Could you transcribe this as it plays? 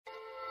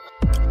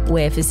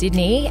We're for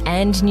Sydney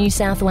and New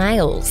South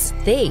Wales.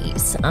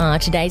 These are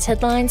today's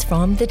headlines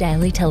from the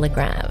Daily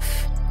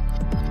Telegraph.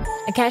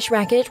 A cash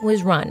racket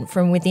was run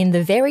from within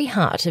the very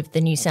heart of the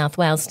New South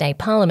Wales State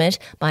Parliament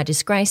by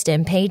disgraced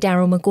MP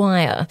Daryl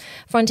Maguire.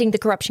 Fronting the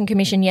Corruption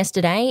Commission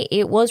yesterday,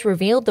 it was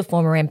revealed the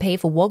former MP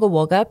for Wagga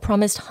Wagga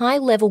promised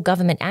high-level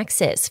government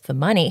access for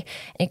money,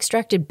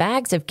 extracted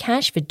bags of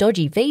cash for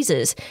dodgy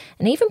visas,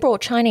 and even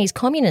brought Chinese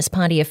Communist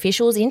Party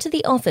officials into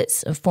the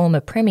office of former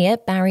Premier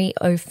Barry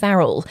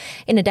O'Farrell.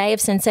 In a day of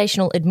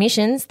sensational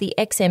admissions, the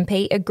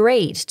ex-MP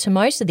agreed to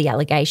most of the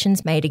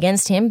allegations made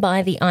against him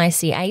by the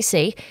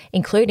ICAC,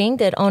 including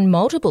that on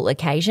multiple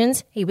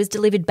occasions he was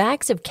delivered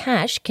bags of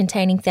cash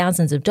containing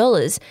thousands of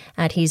dollars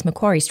at his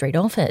Macquarie Street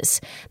office.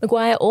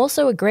 Maguire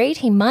also agreed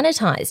he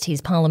monetised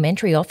his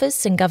parliamentary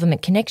office and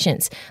government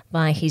connections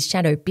via his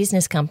shadow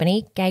business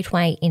company,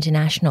 Gateway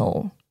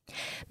International.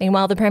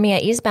 Meanwhile, the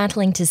Premier is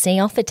battling to see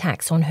off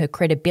attacks on her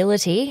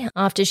credibility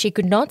after she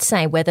could not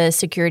say whether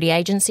security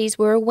agencies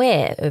were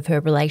aware of her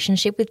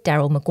relationship with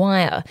Daryl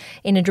Maguire.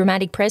 In a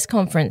dramatic press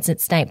conference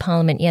at State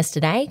Parliament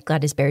yesterday,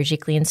 Gladys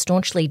Berejiklian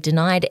staunchly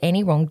denied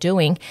any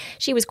wrongdoing.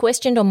 She was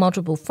questioned on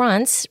multiple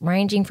fronts,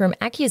 ranging from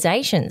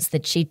accusations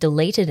that she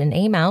deleted an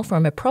email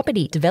from a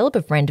property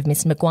developer friend of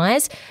Ms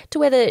Maguire's to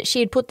whether she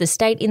had put the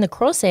state in the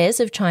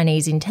crosshairs of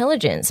Chinese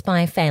intelligence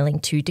by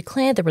failing to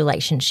declare the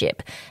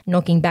relationship.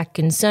 Knocking back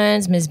concerns,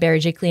 Ms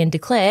Berejiklian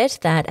declared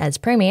that as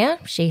Premier,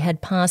 she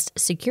had passed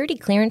security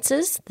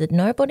clearances that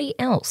nobody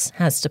else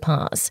has to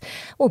pass.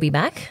 We'll be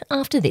back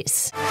after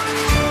this.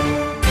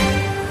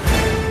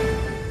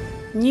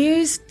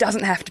 News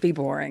doesn't have to be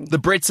boring. The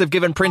Brits have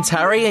given Prince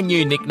Harry a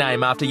new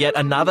nickname after yet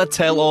another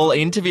tell-all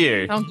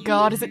interview. Oh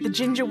God, is it the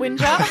Ginger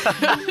Whinger?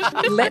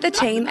 Let the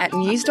team at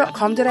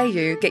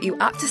news.com.au get you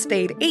up to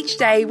speed each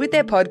day with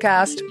their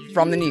podcast,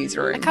 From the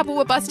Newsroom. A couple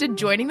were busted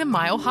joining the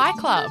Mile High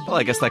Club. Well,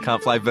 I guess they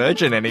can't fly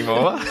Virgin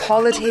anymore.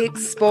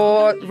 Politics,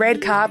 sport,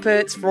 red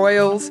carpets,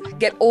 royals.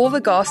 Get all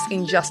the goss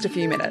in just a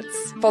few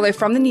minutes. Follow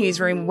From the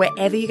Newsroom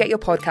wherever you get your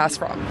podcast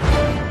from.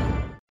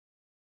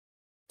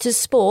 To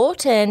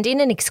sport, and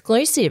in an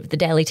exclusive, the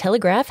Daily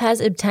Telegraph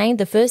has obtained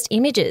the first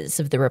images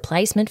of the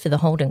replacement for the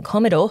Holden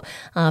Commodore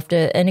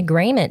after an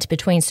agreement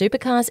between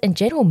Supercars and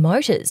General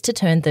Motors to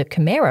turn the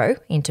Camaro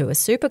into a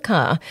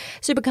supercar.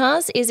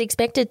 Supercars is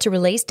expected to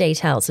release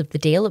details of the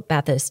deal at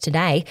Bathurst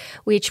today,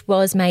 which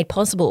was made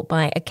possible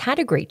by a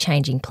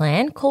category-changing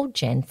plan called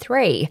Gen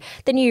 3.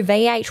 The new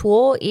V8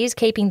 war is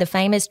keeping the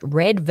famous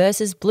red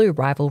versus blue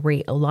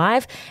rivalry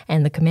alive,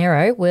 and the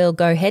Camaro will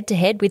go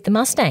head-to-head with the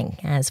Mustang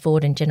as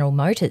Ford and General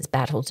Motors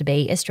battle to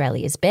be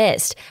Australia's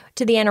best.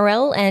 To the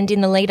NRL, and in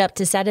the lead-up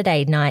to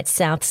Saturday night's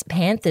Souths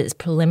Panthers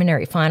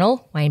preliminary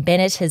final, Wayne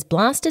Bennett has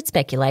blasted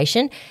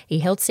speculation he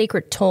held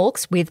secret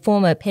talks with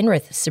former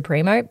Penrith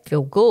Supremo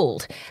Phil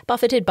Gould.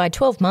 Buffeted by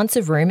 12 months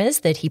of rumours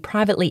that he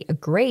privately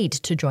agreed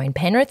to join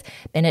Penrith,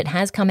 Bennett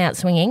has come out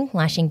swinging,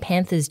 lashing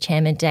Panthers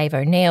chairman Dave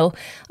O'Neill.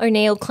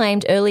 O'Neill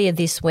claimed earlier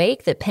this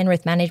week that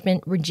Penrith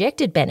management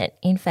rejected Bennett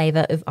in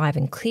favour of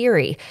Ivan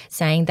Cleary,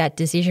 saying that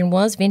decision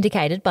was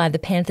vindicated by the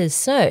Panthers'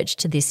 surge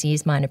to this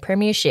year's minor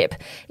premiership.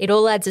 It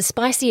all adds a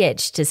spicy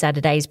edge to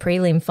Saturday's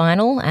prelim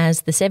final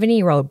as the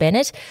 70-year-old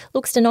Bennett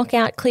looks to knock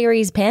out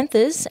Cleary's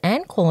Panthers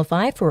and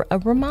qualify for a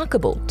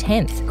remarkable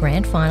 10th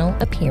grand final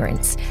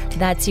appearance.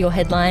 That's your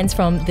headlines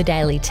from the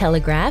Daily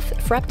Telegraph.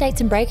 For updates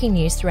and breaking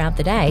news throughout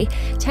the day,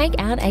 take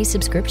out a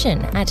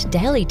subscription at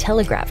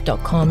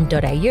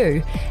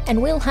dailytelegraph.com.au and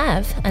we'll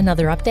have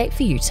another update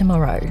for you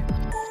tomorrow.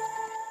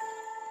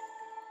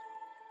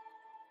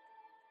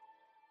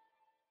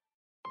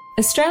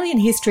 Australian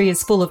history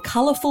is full of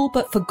colourful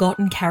but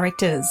forgotten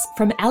characters,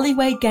 from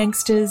alleyway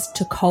gangsters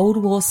to Cold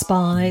War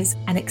spies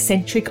and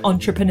eccentric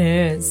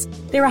entrepreneurs.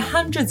 There are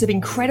hundreds of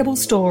incredible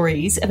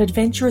stories of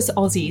adventurous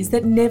Aussies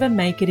that never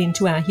make it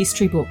into our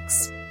history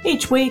books.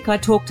 Each week I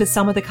talk to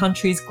some of the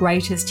country's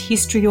greatest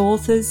history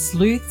authors,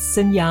 sleuths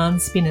and yarn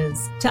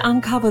spinners to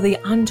uncover the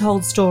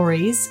untold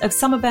stories of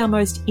some of our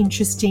most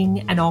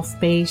interesting and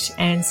offbeat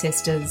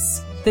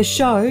ancestors. The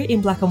show, In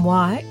Black and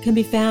White, can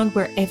be found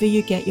wherever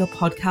you get your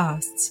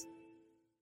podcasts.